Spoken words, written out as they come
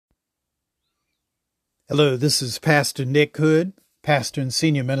Hello, this is Pastor Nick Hood, pastor and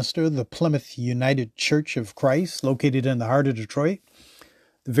senior minister of the Plymouth United Church of Christ, located in the heart of Detroit,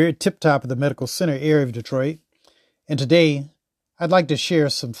 the very tip-top of the medical center area of Detroit. And today, I'd like to share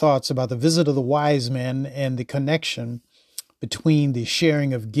some thoughts about the visit of the wise men and the connection between the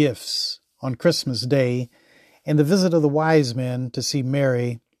sharing of gifts on Christmas Day and the visit of the wise men to see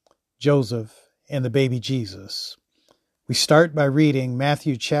Mary, Joseph, and the baby Jesus. We start by reading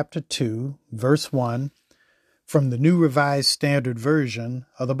Matthew chapter 2, verse 1, from the New Revised Standard Version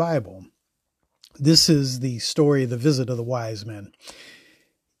of the Bible. This is the story of the visit of the wise men.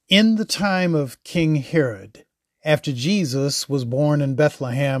 In the time of King Herod, after Jesus was born in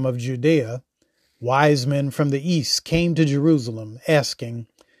Bethlehem of Judea, wise men from the east came to Jerusalem, asking,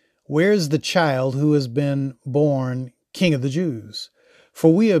 "Where is the child who has been born King of the Jews?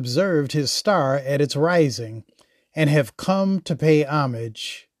 For we observed his star at its rising, and have come to pay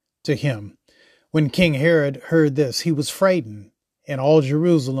homage to him." When King Herod heard this, he was frightened, and all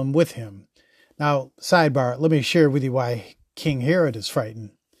Jerusalem with him. Now, sidebar, let me share with you why King Herod is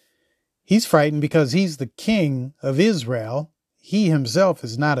frightened. He's frightened because he's the king of Israel. He himself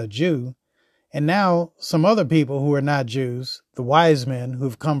is not a Jew. And now some other people who are not Jews, the wise men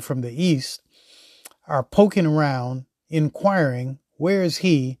who've come from the east, are poking around, inquiring, where is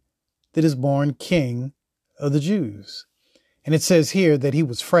he that is born king of the Jews? And it says here that he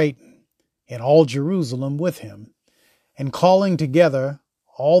was frightened, and all Jerusalem with him, and calling together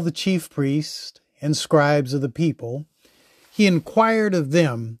all the chief priests and scribes of the people, he inquired of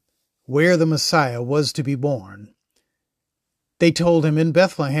them where the Messiah was to be born. They told him, in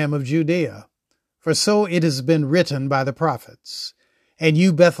Bethlehem of Judea, for so it has been written by the prophets, "And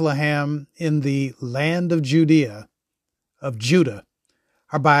you, Bethlehem, in the land of Judea, of Judah,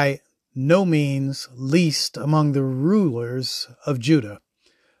 are by no means least among the rulers of Judah.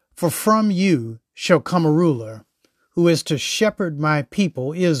 For from you shall come a ruler, who is to shepherd my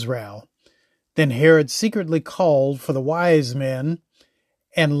people Israel." Then Herod secretly called for the wise men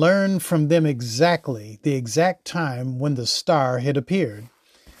and learned from them the exact time when the star had appeared.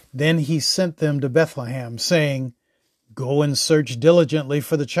 Then he sent them to Bethlehem, saying, "Go and search diligently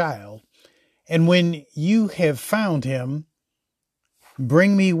for the child, and when you have found him,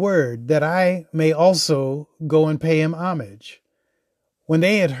 bring me word that I may also go and pay him homage." When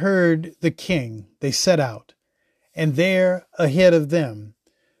they had heard the king, they set out, and there ahead of them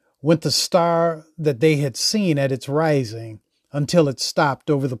went the star that they had seen at its rising, until it stopped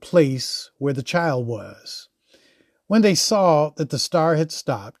over the place where the child was. When they saw that the star had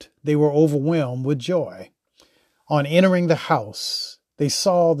stopped, they were overwhelmed with joy. On entering the house, they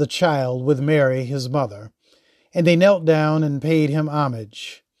saw the child with Mary, his mother, and they knelt down and paid him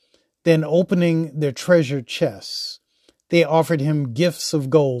homage. Then, opening their treasure chests, they offered him gifts of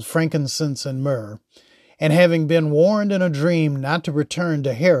gold, frankincense, and myrrh. And having been warned in a dream not to return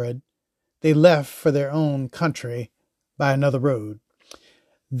to Herod, they left for their own country by another road.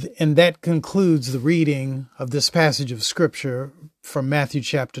 And that concludes the reading of this passage of Scripture from Matthew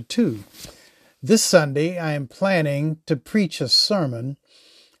chapter 2. This Sunday, I am planning to preach a sermon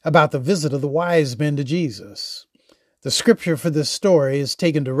about the visit of the wise men to Jesus. The Scripture for this story is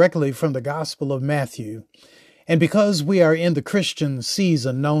taken directly from the Gospel of Matthew. And because we are in the Christian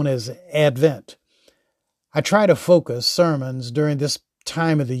season known as Advent, I try to focus sermons during this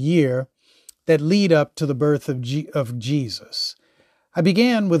time of the year that lead up to the birth of Jesus. I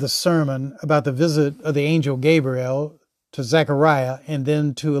began with a sermon about the visit of the angel Gabriel to Zechariah and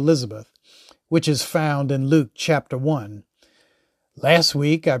then to Elizabeth, which is found in Luke chapter 1. Last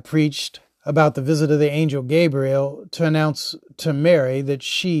week, I preached about the visit of the angel Gabriel to announce to Mary that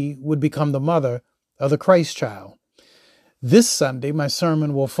she would become the mother of the Christ child. This Sunday, my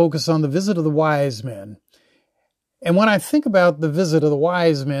sermon will focus on the visit of the wise men. And when I think about the visit of the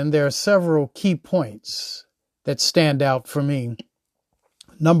wise men, there are several key points that stand out for me.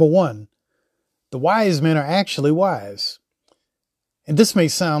 Number one, the wise men are actually wise. And this may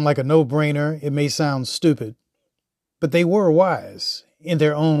sound like a no-brainer, it may sound stupid, but they were wise in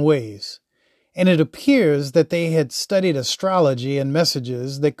their own ways. And it appears that they had studied astrology and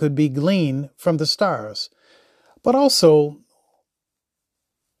messages that could be gleaned from the stars. But also,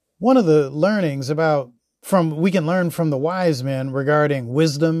 one of the learnings we can learn from the wise men regarding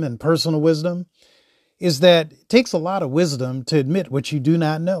wisdom and personal wisdom is that it takes a lot of wisdom to admit what you do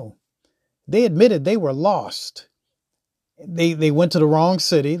not know. They admitted they were lost. They went to the wrong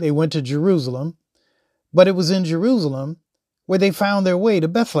city. They went to Jerusalem, but it was in Jerusalem where they found their way to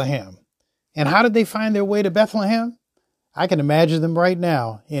Bethlehem. And how did they find their way to Bethlehem? I can imagine them right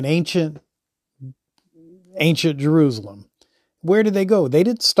now in ancient Jerusalem. Where did they go? They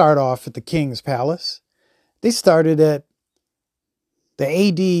didn't start off at the king's palace. They started at the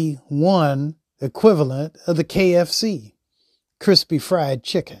AD1 equivalent of the KFC, crispy fried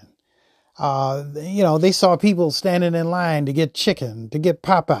chicken. They saw people standing in line to get chicken, to get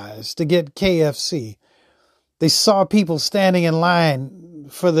Popeyes, to get KFC. They saw people standing in line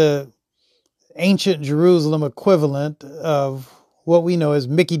for the ancient Jerusalem equivalent of what we know as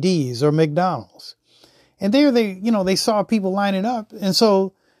Mickey D's or McDonald's. And there they saw people lining up. And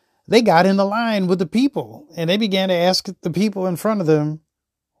so they got in the line with the people and they began to ask the people in front of them,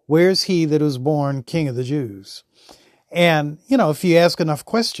 where's he that was born King of the Jews? And, if you ask enough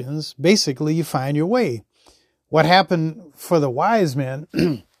questions, basically you find your way. What happened for the wise men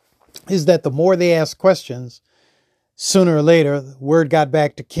is that the more they asked questions, sooner or later, the word got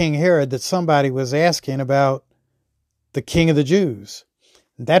back to King Herod that somebody was asking about the King of the Jews.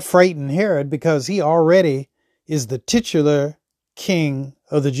 That frightened Herod because he already is the titular king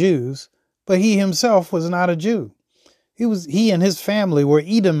of the Jews, but he himself was not a Jew. He and his family were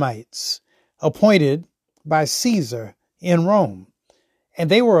Edomites, appointed by Caesar in Rome. And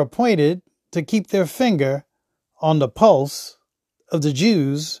they were appointed to keep their finger on the pulse of the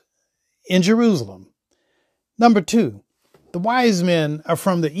Jews in Jerusalem. Number 2, the wise men are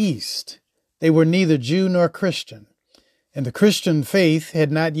from the East. They were neither Jew nor Christian. And the Christian faith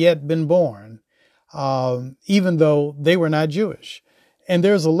had not yet been born, even though they were not Jewish. And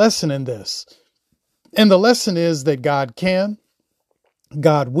there's a lesson in this. And the lesson is that God can,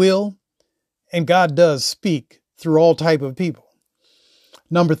 God will, and God does speak through all type of people.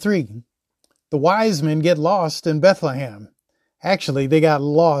 Number 3, the wise men get lost in Bethlehem. Actually, they got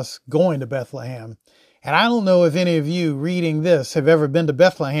lost going to Bethlehem. And I don't know if any of you reading this have ever been to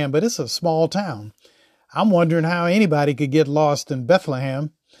Bethlehem, but it's a small town. I'm wondering how anybody could get lost in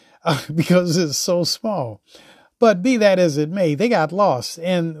Bethlehem because it's so small. But be that as it may, they got lost.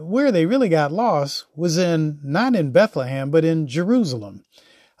 And where they really got lost was not in Bethlehem, but in Jerusalem.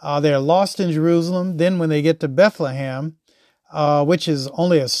 They're lost in Jerusalem. Then when they get to Bethlehem, which is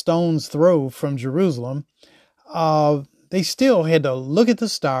only a stone's throw from Jerusalem, they still had to look at the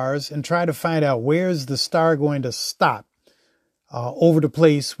stars and try to find out where's the star going to stop over the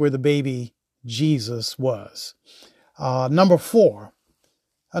place where the baby Jesus was. Number 4,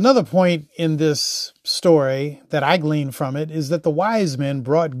 another point in this story that I gleaned from it is that the wise men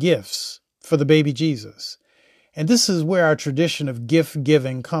brought gifts for the baby Jesus. And this is where our tradition of gift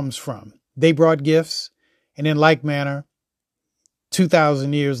giving comes from. They brought gifts, and in like manner,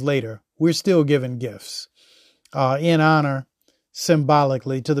 2,000 years later, we're still giving gifts in honor,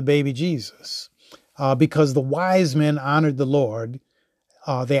 symbolically, to the baby Jesus. Because the wise men honored the Lord,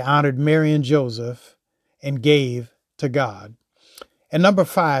 they honored Mary and Joseph and gave to God. And number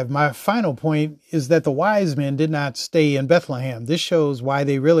 5, my final point is that the wise men did not stay in Bethlehem. This shows why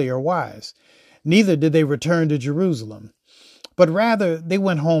they really are wise. Neither did they return to Jerusalem, but rather they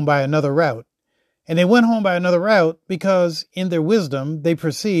went home by another route. And they went home by another route because in their wisdom, they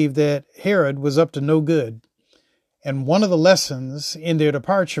perceived that Herod was up to no good. And one of the lessons in their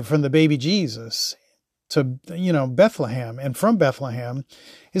departure from the baby Jesus to, Bethlehem and from Bethlehem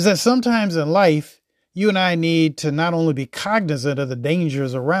is that sometimes in life, you and I need to not only be cognizant of the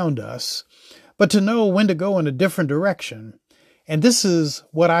dangers around us, but to know when to go in a different direction. And this is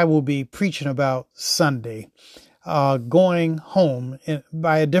what I will be preaching about Sunday, going home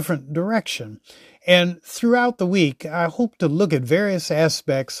by a different direction. And throughout the week, I hope to look at various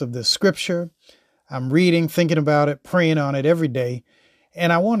aspects of the scripture. I'm reading, thinking about it, praying on it every day.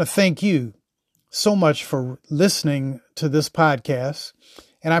 And I want to thank you so much for listening to this podcast.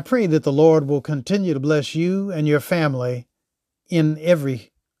 And I pray that the Lord will continue to bless you and your family in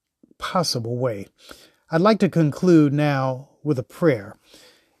every possible way. I'd like to conclude now with a prayer.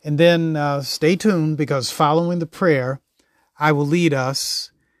 And then stay tuned, because following the prayer, I will lead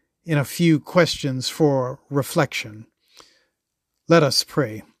us in a few questions for reflection. Let us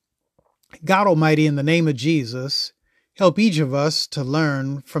pray. God Almighty, in the name of Jesus, help each of us to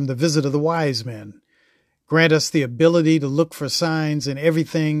learn from the visit of the wise men. Grant us the ability to look for signs in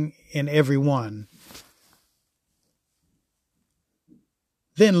everything and everyone.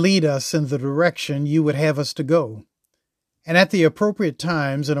 Then lead us in the direction you would have us to go. And at the appropriate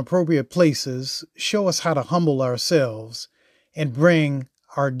times and appropriate places, show us how to humble ourselves and bring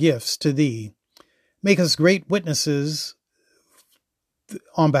our gifts to Thee. Make us great witnesses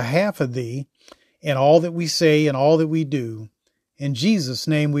on behalf of Thee in all that we say and all that we do. In Jesus'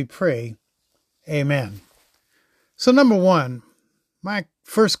 name we pray. Amen. So number 1, my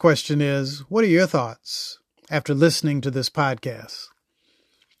first question is, what are your thoughts after listening to this podcast?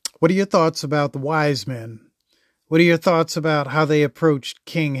 What are your thoughts about the wise men? What are your thoughts about how they approached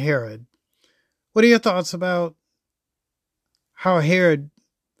King Herod? What are your thoughts about how Herod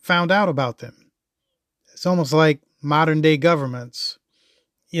found out about them? It's almost like modern day governments,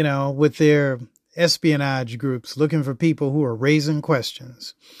 with their espionage groups looking for people who are raising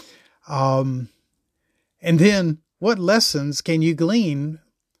questions. And then what lessons can you glean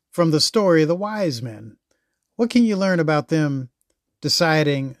from the story of the wise men? What can you learn about them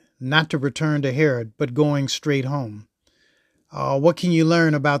deciding not to return to Herod, but going straight home? What can you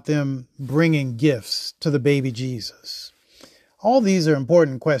learn about them bringing gifts to the baby Jesus? All these are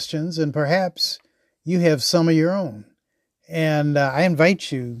important questions, and perhaps you have some of your own. And I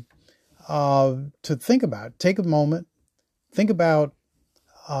invite you to think about it. Take a moment, think about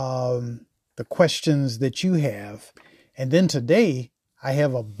the questions that you have. And then today, I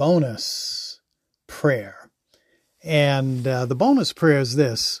have a bonus prayer. And the bonus prayer is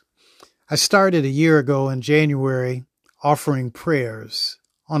this. I started a year ago in January offering prayers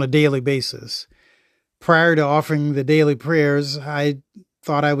on a daily basis. Prior to offering the daily prayers, I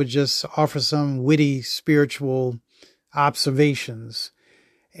thought I would just offer some witty spiritual observations.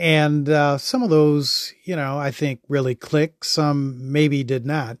 And some of those, I think really clicked. Some maybe did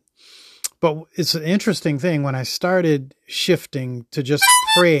not. But it's an interesting thing. When I started shifting to just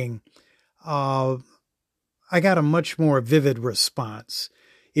praying, I got a much more vivid response.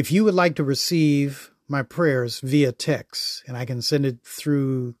 If you would like to receive my prayers via text, and I can send it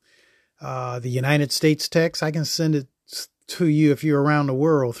through the United States text, I can send it to you if you're around the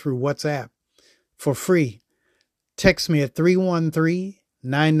world through WhatsApp for free. Text me at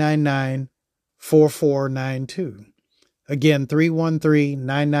 313-999-4492. Again,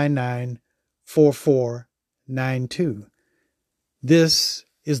 313-999-4492. This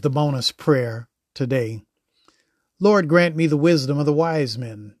is the bonus prayer today. Lord, grant me the wisdom of the wise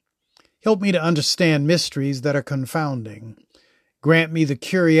men. Help me to understand mysteries that are confounding. Grant me the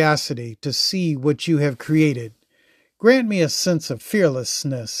curiosity to see what you have created. Grant me a sense of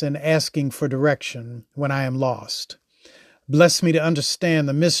fearlessness in asking for direction when I am lost. Bless me to understand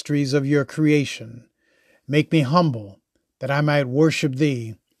the mysteries of your creation. Make me humble, that I might worship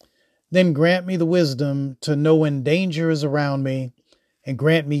thee. Then grant me the wisdom to know when danger is around me, and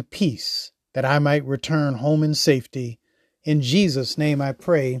grant me peace, that I might return home in safety. In Jesus' name I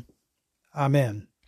pray. Amen.